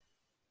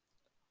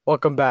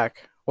Welcome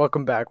back.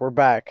 Welcome back. We're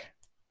back.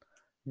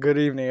 Good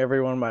evening,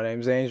 everyone. My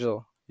name's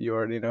Angel. You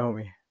already know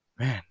me.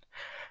 Man.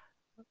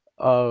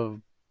 Uh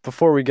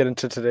Before we get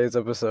into today's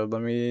episode,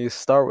 let me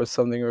start with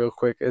something real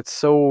quick. It's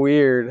so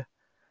weird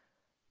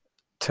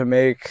to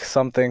make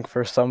something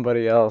for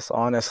somebody else,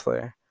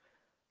 honestly.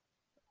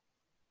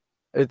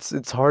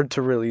 It's hard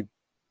to really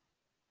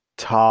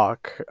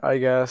talk, I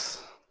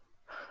guess.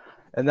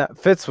 And that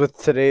fits with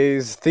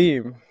today's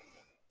theme.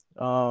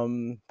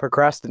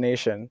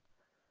 Procrastination.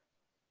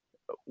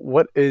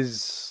 What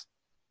is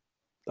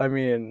I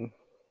mean,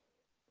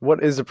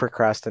 what is a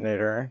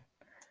procrastinator?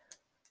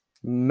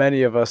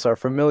 Many of us are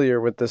familiar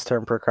with this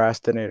term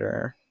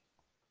procrastinator.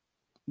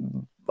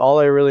 All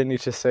I really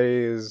need to say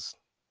is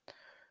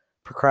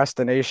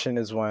procrastination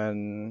is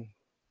when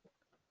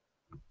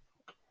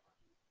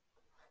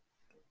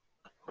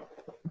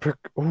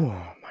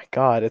oh my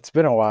god, it's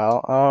been a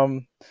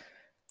while.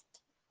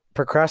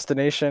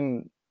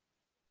 Procrastination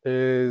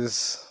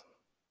is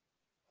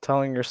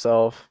telling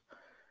yourself,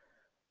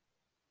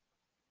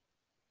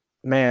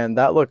 "Man,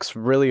 that looks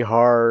really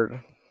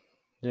hard,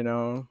 you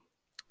know,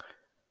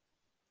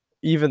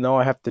 even though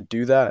I have to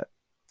do that.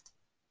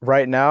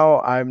 Right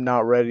now, I'm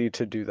not ready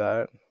to do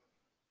that."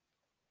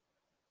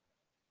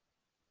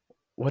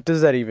 What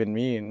does that even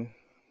mean?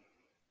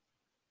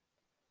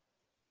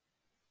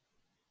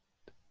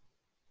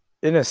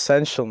 In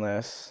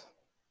essentialness,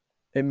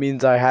 it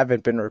means I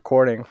haven't been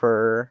recording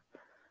for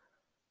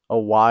a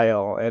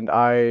while and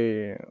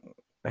I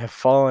have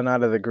fallen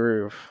out of the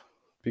groove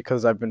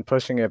because I've been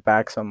pushing it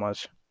back so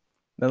much.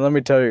 And let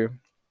me tell you,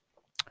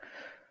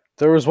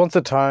 there was once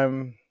a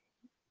time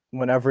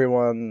when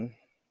everyone,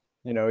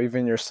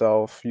 even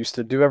yourself, used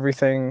to do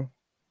everything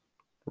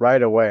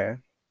right away.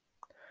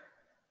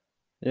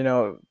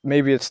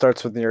 Maybe it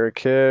starts when you're a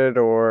kid,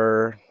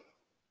 or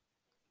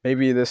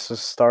maybe this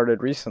was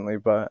started recently,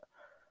 but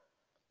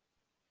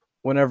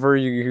whenever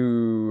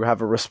you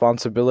have a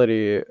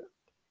responsibility,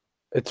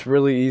 it's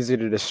really easy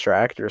to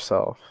distract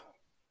yourself.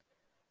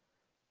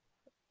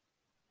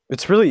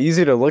 It's really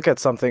easy to look at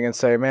something and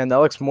say, man, that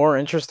looks more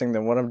interesting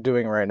than what I'm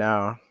doing right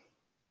now.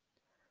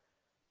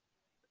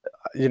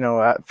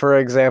 For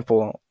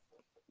example,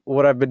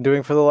 what I've been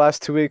doing for the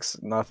last 2 weeks,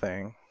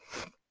 nothing.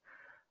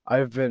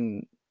 I've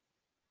been,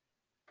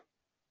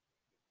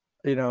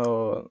 you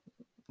know,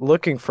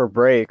 looking for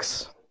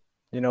breaks,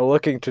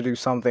 looking to do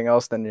something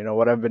else than,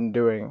 what I've been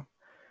doing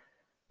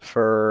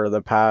for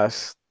the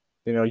past,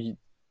 you know,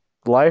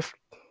 life,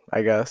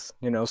 I guess,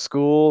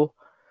 school.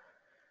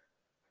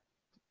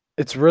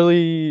 It's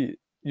really,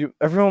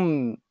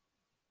 everyone,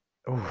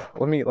 ooh,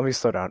 let me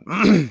slow down.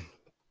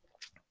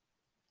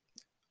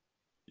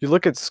 You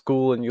look at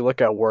school and you look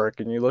at work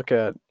and you look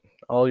at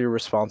all your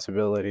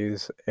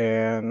responsibilities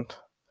and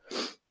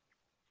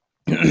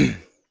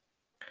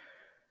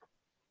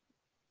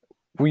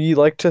we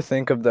like to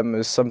think of them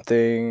as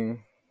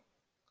something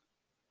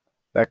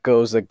that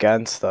goes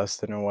against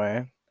us in a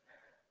way.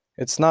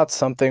 It's not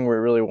something we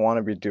really want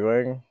to be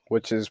doing,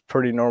 which is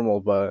pretty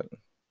normal, but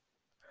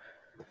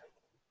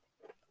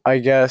I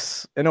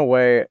guess in a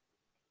way,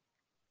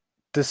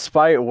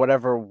 despite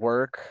whatever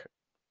work,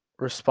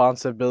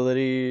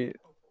 responsibility,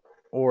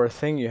 or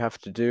thing you have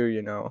to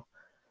do,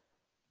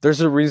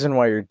 there's a reason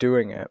why you're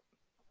doing it.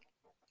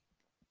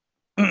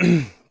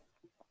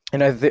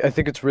 And I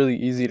think it's really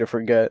easy to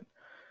forget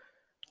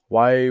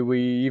why we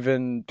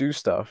even do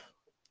stuff.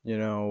 You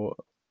know,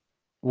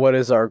 what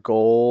is our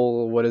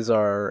goal? What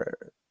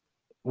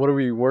are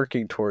we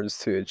working towards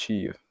to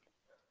achieve?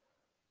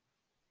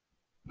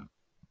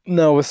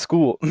 No, with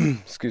school,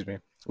 excuse me.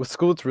 With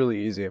school, it's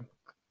really easy.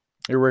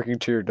 You're working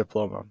to your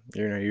diploma,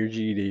 your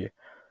GED.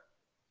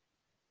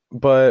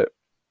 But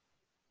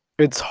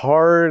it's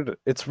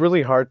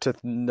really hard to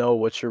know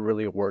what you're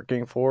really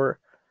working for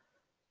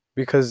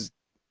because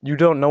you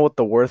don't know what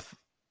the worth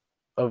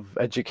of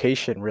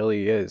education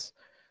really is.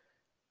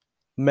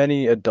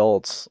 Many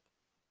adults,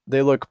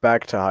 they look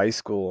back to high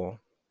school,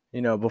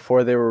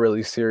 before they were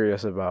really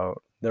serious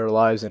about their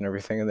lives and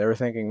everything, and they were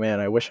thinking, man,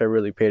 I wish I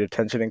really paid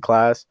attention in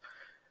class.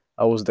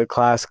 I was the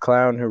class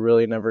clown who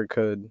really never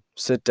could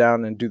sit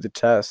down and do the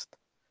test.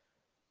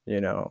 You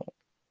know,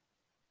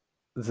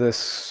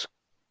 this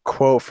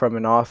quote from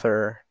an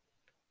author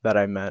that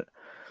I met.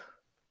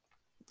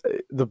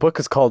 The book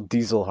is called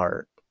Diesel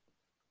Heart.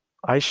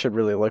 I should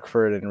really look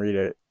for it and read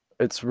it.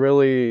 It's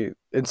really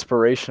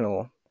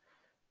inspirational.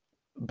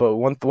 But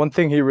one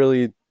thing he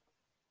really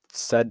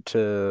said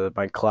to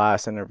my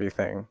class and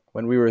everything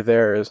when we were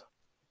there is,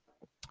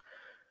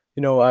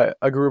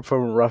 I grew up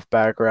from a rough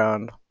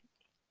background.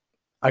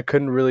 I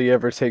couldn't really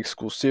ever take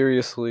school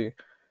seriously,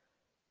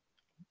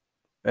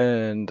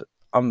 and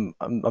I'm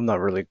not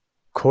really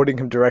quoting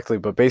him directly,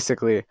 but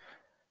basically,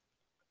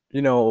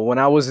 when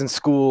I was in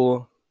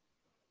school,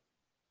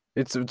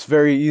 it's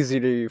very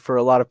easy for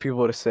a lot of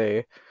people to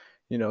say,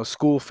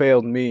 school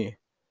failed me.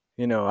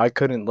 I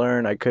couldn't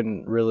learn, I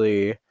couldn't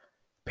really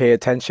pay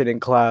attention in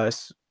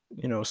class.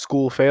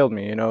 School failed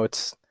me.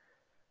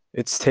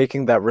 It's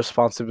taking that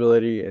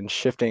responsibility and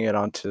shifting it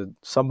onto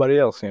somebody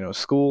else.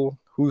 School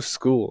Who's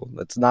school?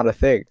 That's not a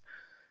thing.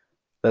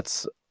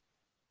 That's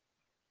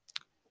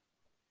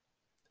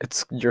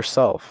it's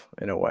yourself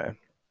in a way.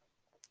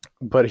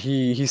 But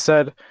he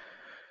said,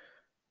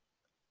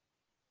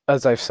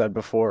 as I've said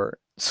before,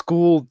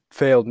 school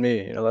failed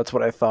me. That's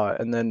what I thought.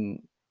 And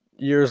then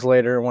years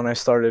later, when I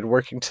started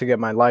working to get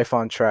my life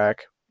on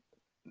track,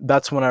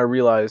 that's when I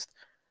realized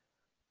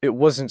it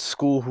wasn't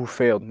school who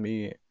failed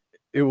me.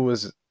 It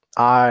was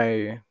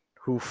I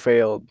who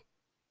failed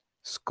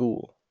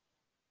school.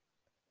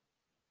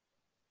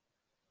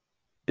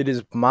 It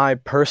is my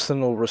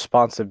personal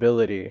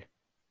responsibility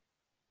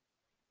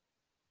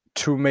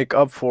to make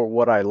up for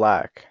what I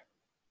lack.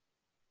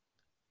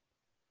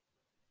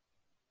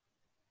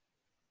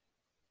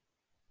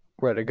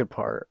 Right, a good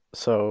part.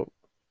 So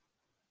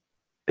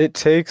it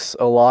takes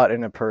a lot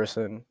in a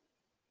person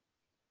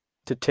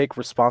to take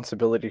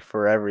responsibility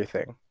for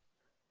everything.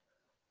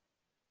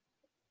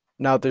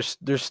 Now,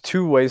 there's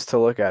two ways to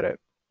look at it.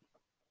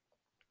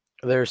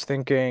 There's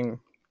thinking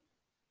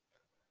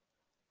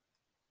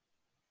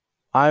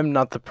I'm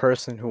not the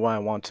person who I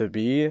want to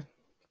be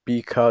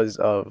because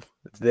of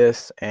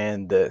this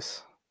and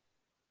this.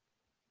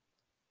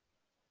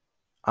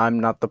 I'm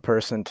not the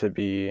person to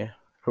be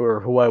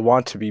who I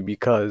want to be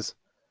because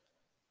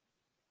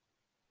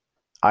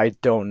I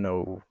don't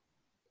know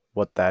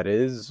what that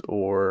is,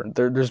 or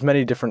there's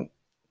many different,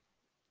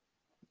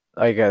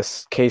 I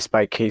guess, case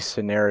by case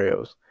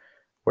scenarios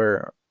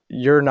where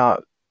you're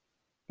not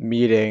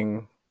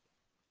meeting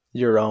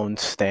your own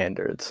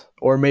standards,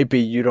 or maybe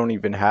you don't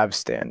even have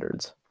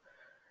standards.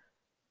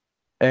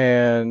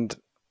 And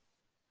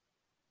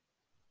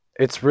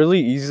it's really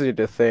easy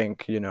to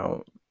think,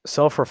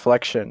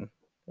 self-reflection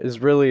is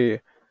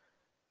really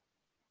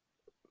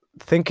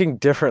thinking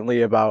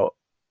differently about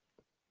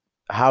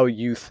how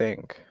you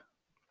think.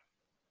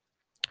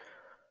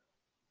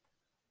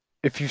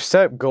 If you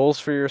set goals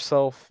for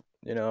yourself,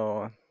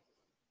 you're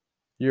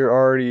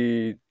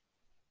already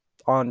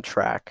on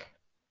track.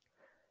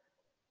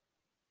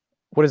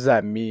 What does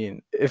that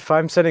mean? If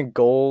I'm setting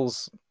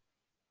goals,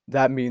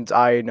 that means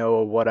I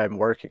know what I'm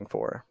working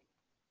for.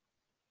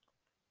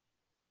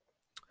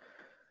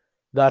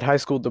 That high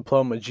school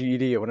diploma,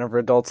 GED, whenever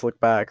adults look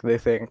back, they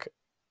think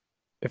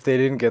if they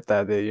didn't get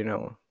that,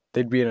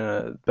 they'd be in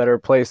a better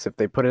place if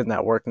they put in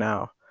that work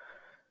now.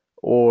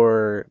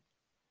 Or,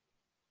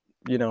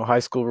 high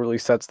school really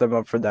sets them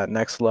up for that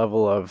next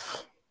level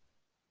of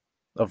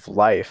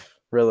life,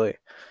 really,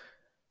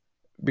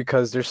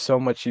 because there's so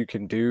much you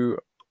can do.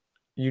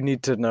 You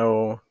need to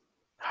know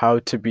how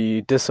to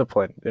be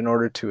disciplined in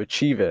order to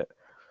achieve it.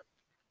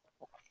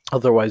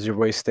 Otherwise, you're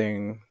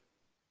wasting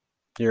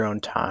your own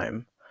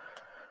time.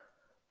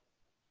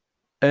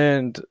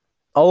 And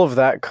all of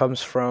that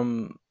comes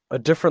from a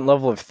different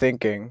level of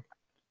thinking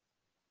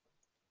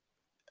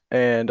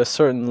and a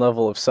certain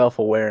level of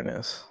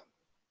self-awareness.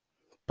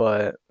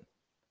 But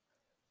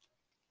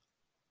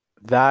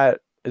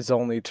that is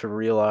only to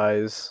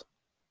realize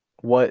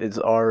what is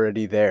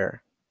already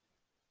there.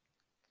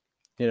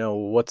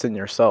 What's in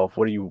yourself?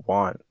 What do you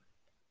want?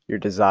 Your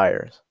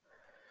desires.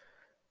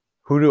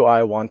 Who do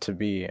I want to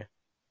be?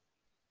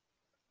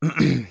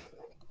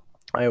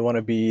 I want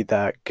to be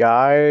that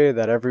guy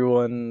that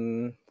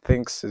everyone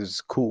thinks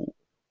is cool.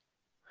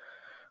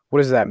 What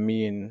does that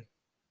mean?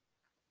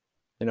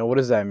 What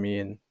does that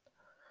mean?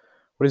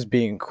 What is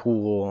being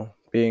cool?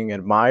 Being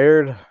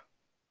admired?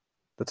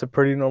 That's a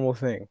pretty normal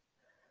thing,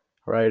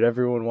 right?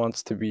 Everyone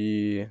wants to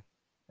be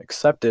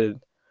accepted,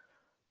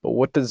 but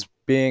what does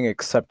being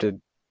accepted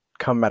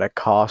come at a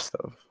cost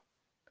of?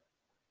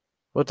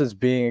 What does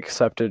being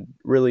accepted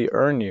really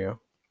earn you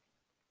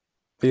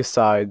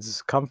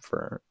besides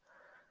comfort?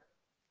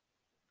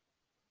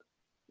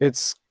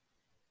 It's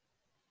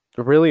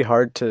really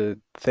hard to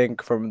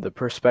think from the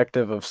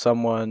perspective of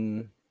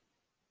someone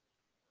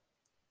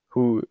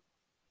who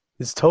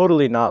is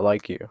totally not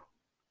like you.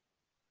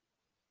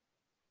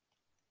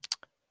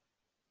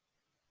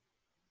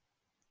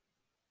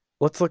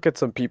 Let's look at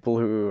some people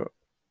who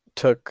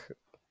took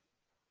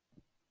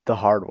the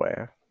hard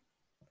way.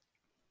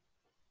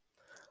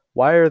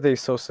 Why are they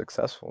so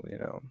successful,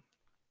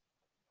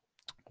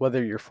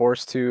 Whether you're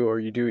forced to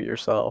or you do it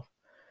yourself,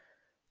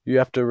 you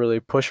have to really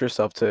push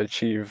yourself to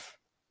achieve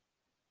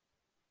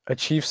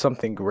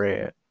something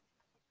great.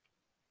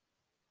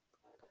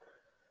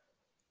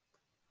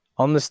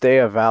 On this day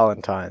of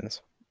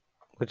Valentine's,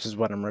 which is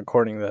when I'm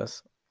recording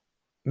this,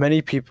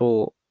 many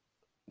people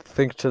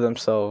think to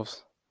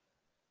themselves,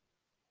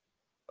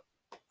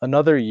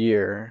 another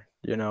year,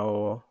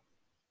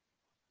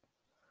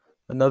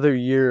 another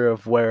year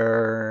of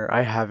where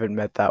I haven't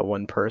met that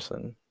one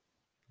person,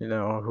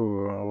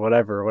 who,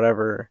 whatever,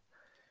 whatever,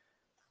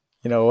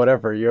 you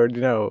already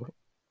know.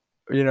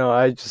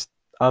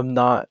 I'm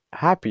not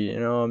happy, I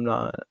don't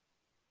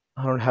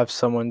have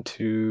someone, I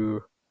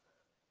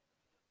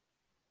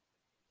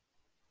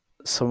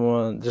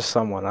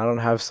don't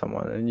have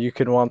someone. And you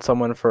can want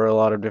someone for a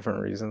lot of different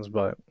reasons,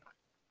 but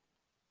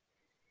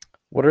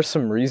what are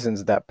some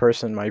reasons that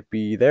person might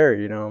be there?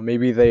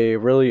 Maybe they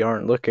really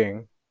aren't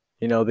looking,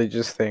 they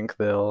just think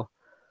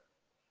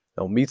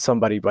They'll meet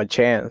somebody by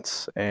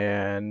chance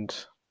and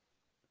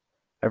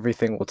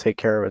everything will take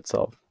care of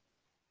itself.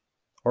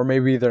 Or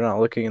maybe they're not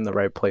looking in the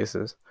right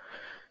places.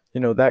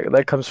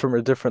 That comes from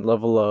a different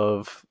level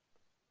of,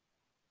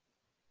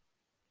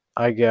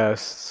 I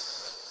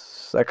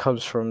guess, that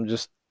comes from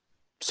just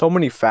so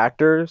many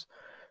factors,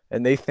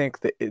 and they think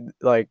that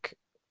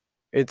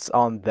it's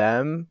on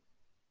them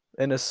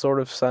in a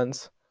sort of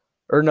sense.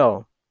 Or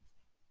no,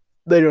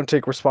 they don't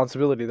take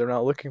responsibility. They're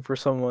not looking for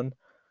someone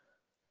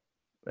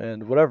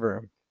and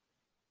whatever.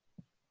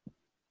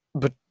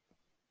 But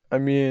I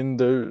mean,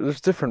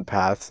 there's different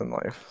paths in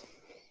life.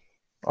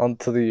 On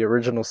to the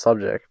original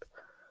subject.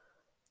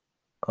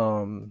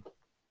 Um,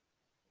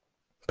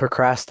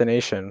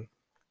 Procrastination.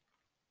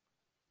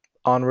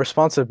 On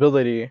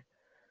responsibility,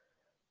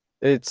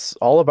 it's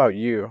all about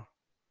you.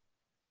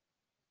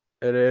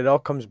 It all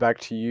comes back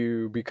to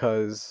you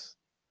because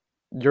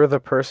you're the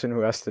person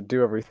who has to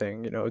do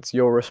everything. It's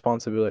your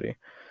responsibility.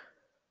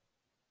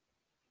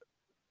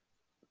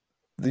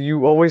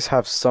 You always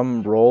have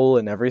some role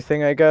in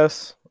everything, I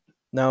guess.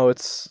 Now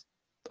it's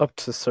up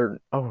to certain.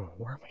 Oh,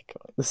 where am I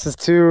going? This is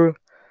too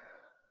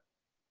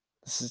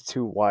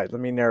wide. Let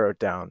me narrow it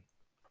down.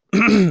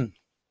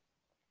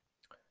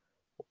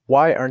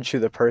 Why aren't you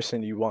the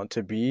person you want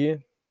to be?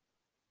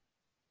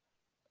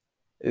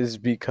 Is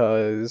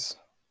because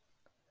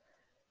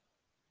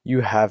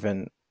you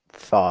haven't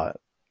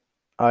thought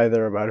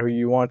either about who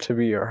you want to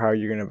be or how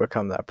you're going to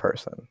become that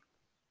person.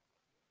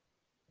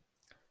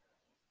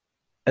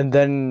 And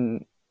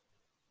then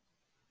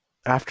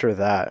after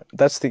that,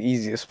 that's the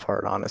easiest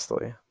part,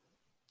 honestly.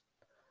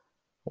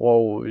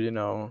 Well,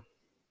 if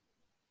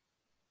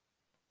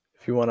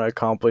you want to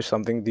accomplish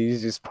something, the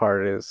easiest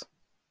part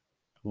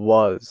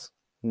was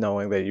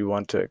knowing that you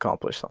want to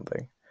accomplish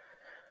something.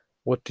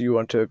 What do you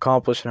want to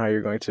accomplish and how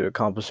you're going to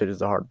accomplish it is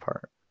the hard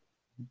part.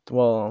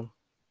 Well,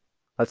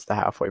 that's the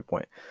halfway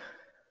point.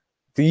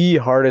 The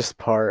hardest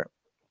part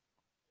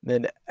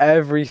in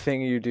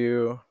everything you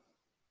do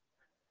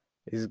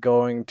is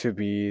going to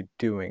be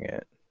doing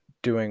it,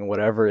 doing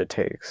whatever it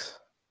takes.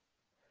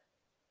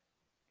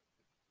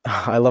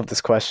 I love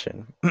this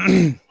question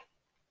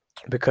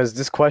because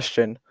this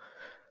question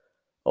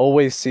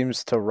always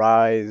seems to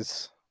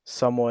rise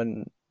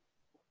someone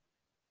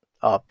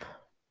up.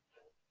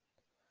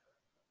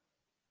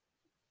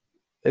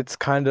 It's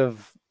kind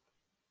of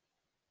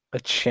a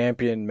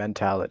champion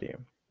mentality.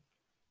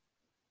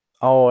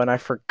 Oh, and I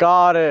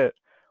forgot it.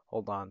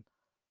 Hold on.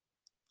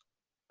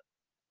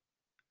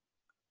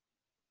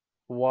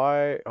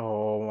 Why?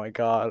 Oh my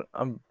God.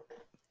 I'm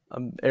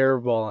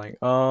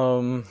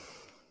airballing.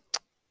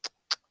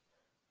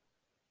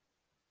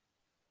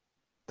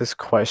 This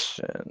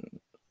question.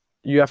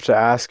 You have to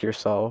ask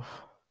yourself,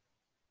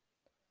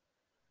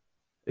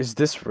 is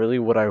this really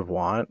what I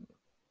want?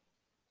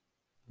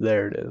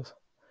 There it is.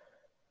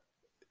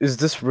 Is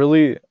this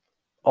really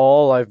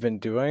all I've been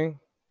doing?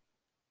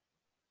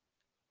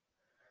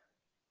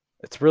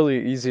 It's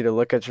really easy to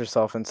look at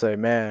yourself and say,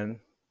 man,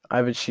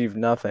 I've achieved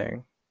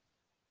nothing.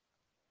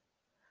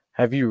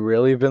 Have you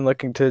really been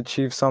looking to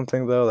achieve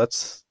something though?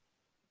 That's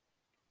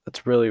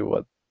really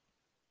what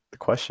the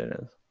question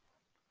is.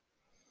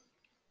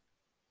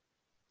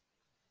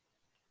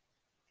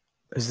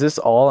 Is this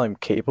all I'm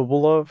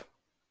capable of?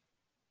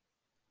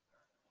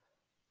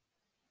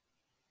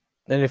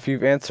 And if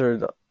you've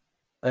answered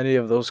any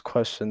of those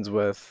questions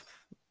with,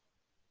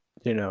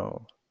 you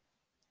know,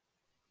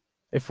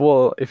 if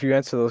you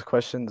answer those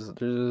questions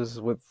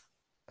just with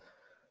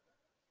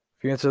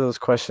if you answer those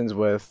questions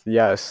with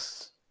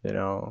yes,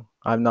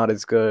 I'm not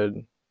as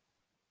good,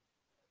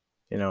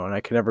 and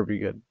I can never be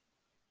good,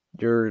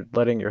 you're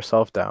letting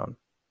yourself down.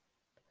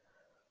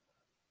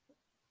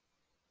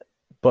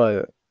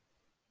 But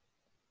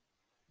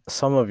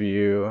some of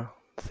you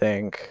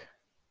think,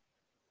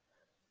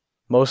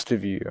 most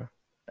of you,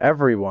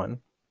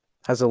 everyone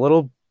has a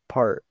little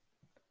part,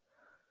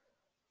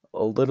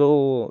 a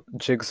little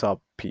jigsaw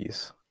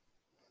piece.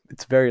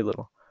 It's very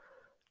little.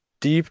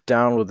 Deep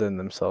down within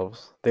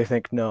themselves, they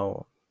think,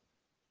 no,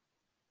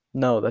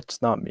 no,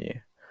 that's not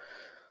me.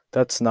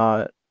 That's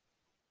not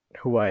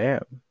who I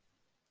am.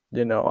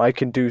 I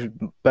can do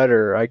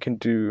better. I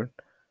can,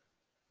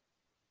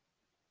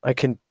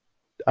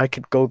 I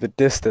could go the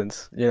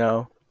distance.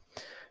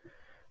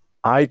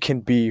 I can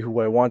be who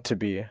I want to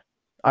be.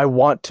 I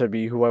want to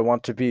be who I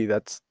want to be.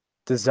 That's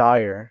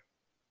desire.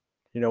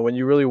 When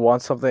you really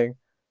want something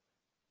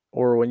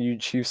or when you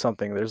achieve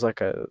something, there's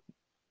like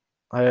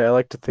I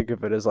like to think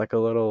of it as like a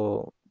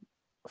little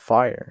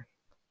fire.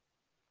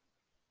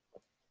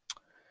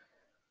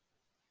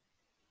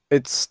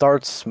 It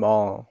starts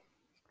small,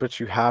 but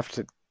you have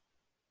to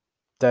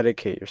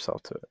dedicate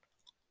yourself to it.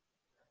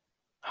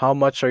 How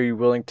much are you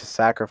willing to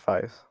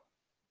sacrifice?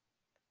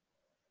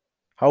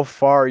 How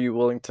far are you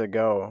willing to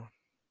go?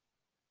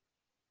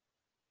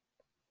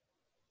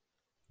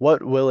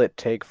 What will it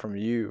take from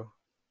you?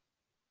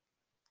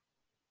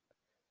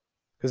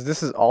 Because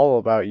this is all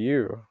about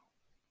you.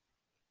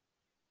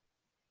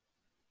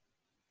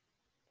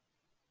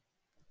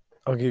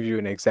 I'll give you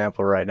an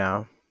example right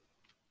now.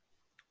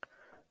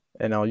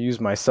 And I'll use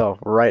myself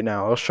right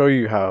now. I'll show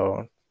you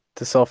how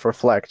to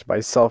self-reflect by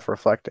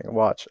self-reflecting.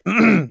 Watch.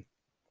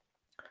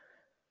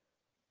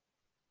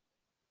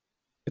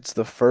 It's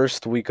the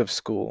first week of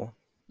school.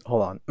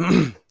 Hold on.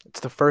 It's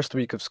the first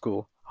week of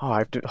school. Oh, I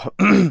have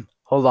to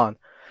hold on.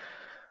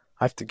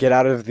 I have to get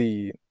out of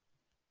the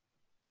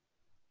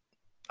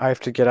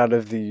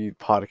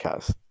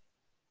podcast.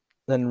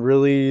 Then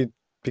really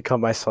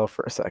become myself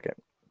for a second.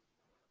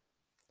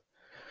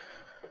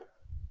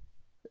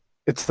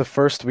 It's the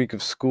first week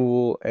of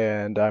school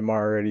and I'm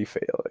already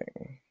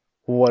failing.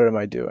 What am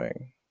I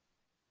doing?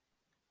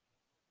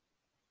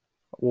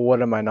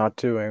 What am I not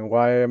doing?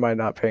 Why am I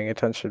not paying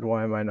attention?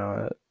 Why am I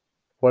not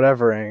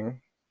whatevering?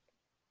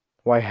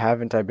 Why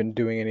haven't I been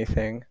doing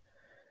anything?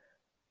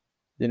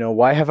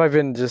 Why have I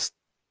been just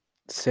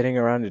sitting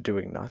around and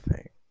doing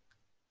nothing?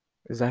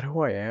 Is that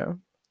who I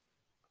am?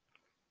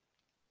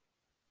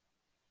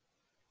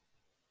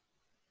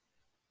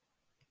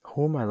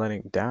 Who am I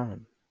letting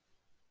down?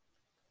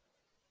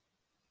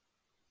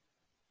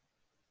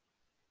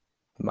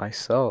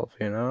 Myself,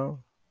 I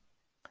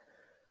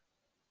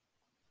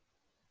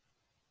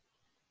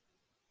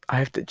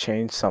have to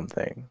change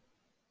something.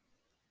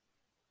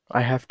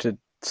 I have to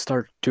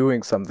start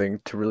doing something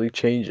to really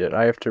change it.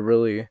 I have to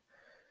really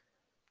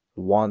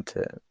want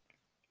it.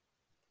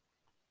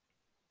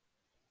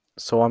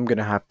 So I'm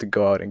gonna have to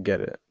go out and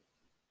get it.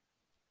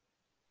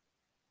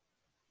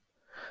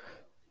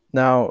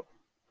 Now,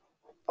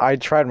 I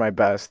tried my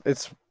best.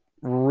 It's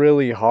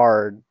really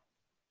hard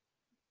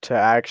to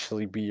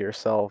actually be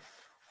yourself,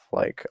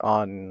 like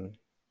on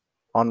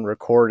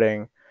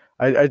recording.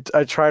 I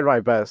tried my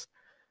best,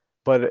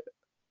 but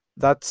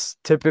that's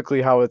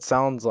typically how it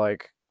sounds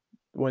like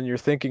when you're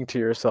thinking to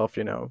yourself,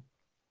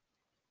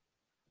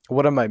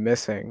 what am I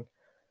missing?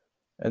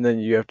 And then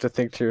you have to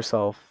think to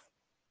yourself,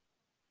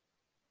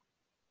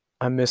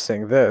 I'm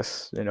missing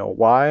this.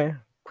 Why?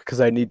 Because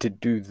I need to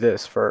do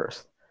this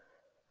first.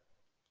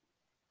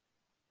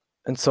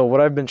 And so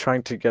what I've been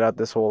trying to get at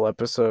this whole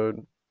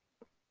episode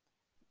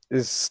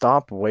is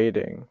stop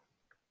waiting.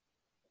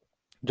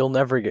 You'll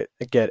never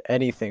get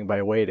anything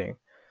by waiting.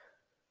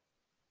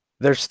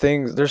 There's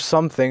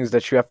some things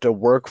that you have to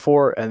work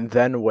for and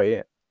then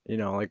wait,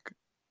 like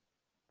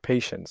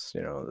patience,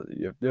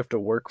 you have to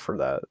work for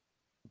that.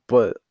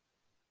 But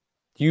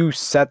you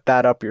set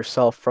that up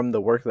yourself from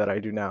the work that I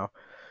do now,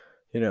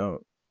 you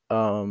know.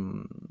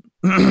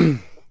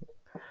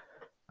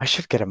 I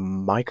should get a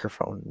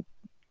microphone.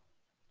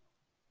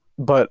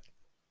 But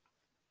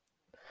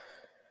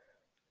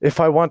if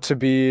I want to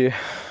be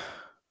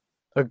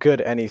a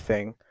good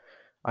anything,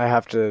 I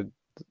have to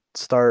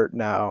start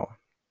now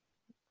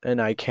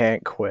and I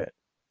can't quit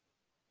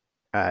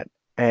at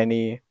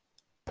any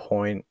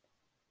point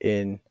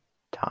in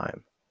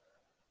time.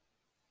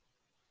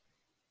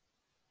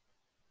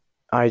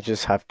 I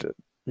just have to,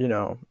 you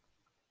know,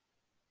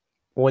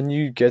 when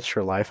you get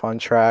your life on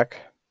track,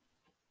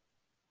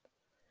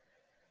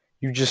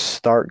 you just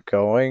start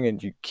going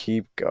and you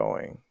keep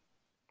going.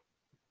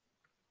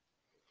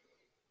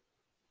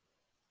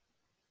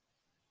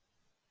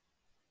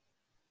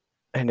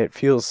 And it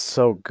feels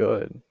so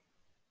good.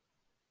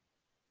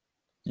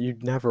 You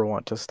never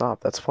want to stop.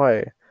 That's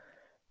why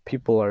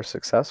people are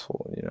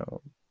successful.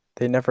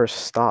 They never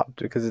stop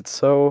because it's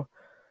so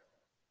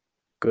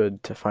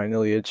good to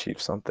finally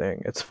achieve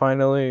something. It's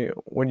finally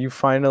when you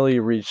finally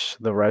reach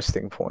the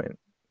resting point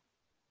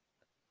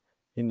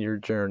in your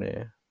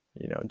journey,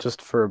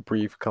 just for a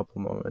brief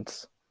couple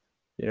moments.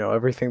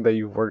 Everything that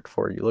you've worked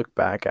for, you look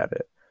back at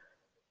it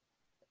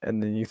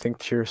and then you think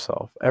to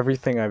yourself,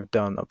 everything I've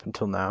done up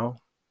until now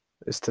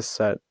is to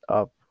set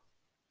up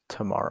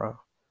tomorrow.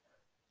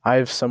 I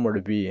have somewhere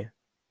to be.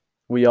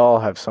 We all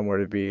have somewhere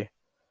to be.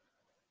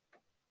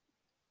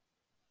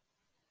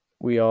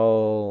 We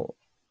all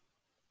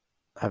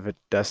have a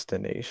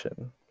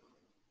destination,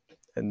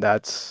 and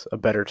that's a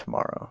better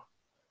tomorrow.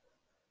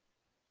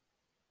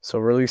 So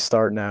really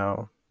start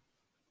now.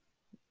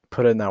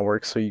 Put in that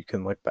work so you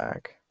can look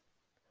back.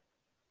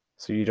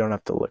 So you don't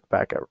have to look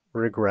back at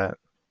regret,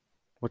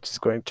 which is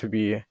going to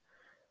be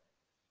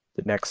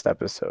the next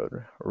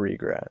episode,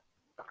 regret.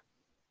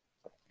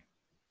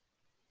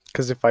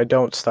 Because if I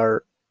don't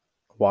start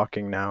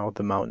walking now,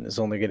 the mountain is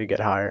only going to get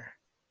higher.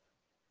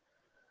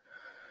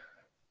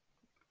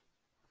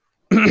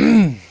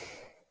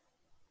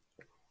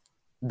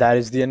 That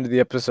is the end of the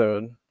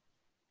episode.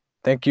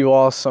 Thank you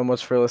all so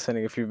much for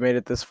listening. If you've made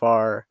it this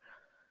far,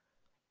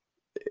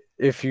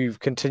 if you've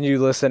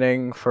continued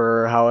listening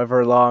for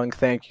however long,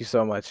 thank you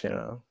so much.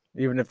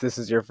 Even if this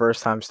is your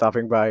first time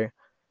stopping by,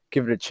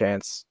 give it a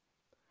chance.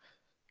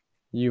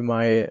 You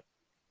might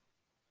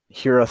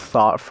hear a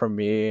thought from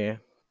me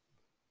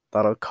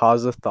that'll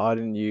cause a thought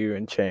in you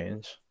and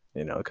change,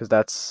 because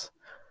that's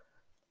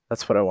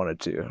what I want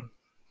to do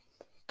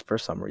for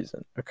some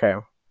reason. Okay.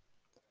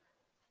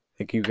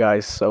 Thank you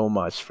guys so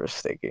much for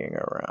sticking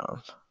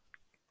around.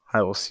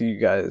 I will see you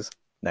guys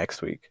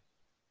next week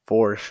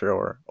for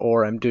sure.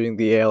 Or I'm doing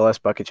the ALS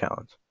bucket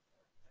challenge.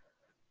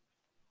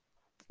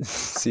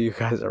 See you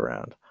guys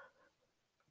around.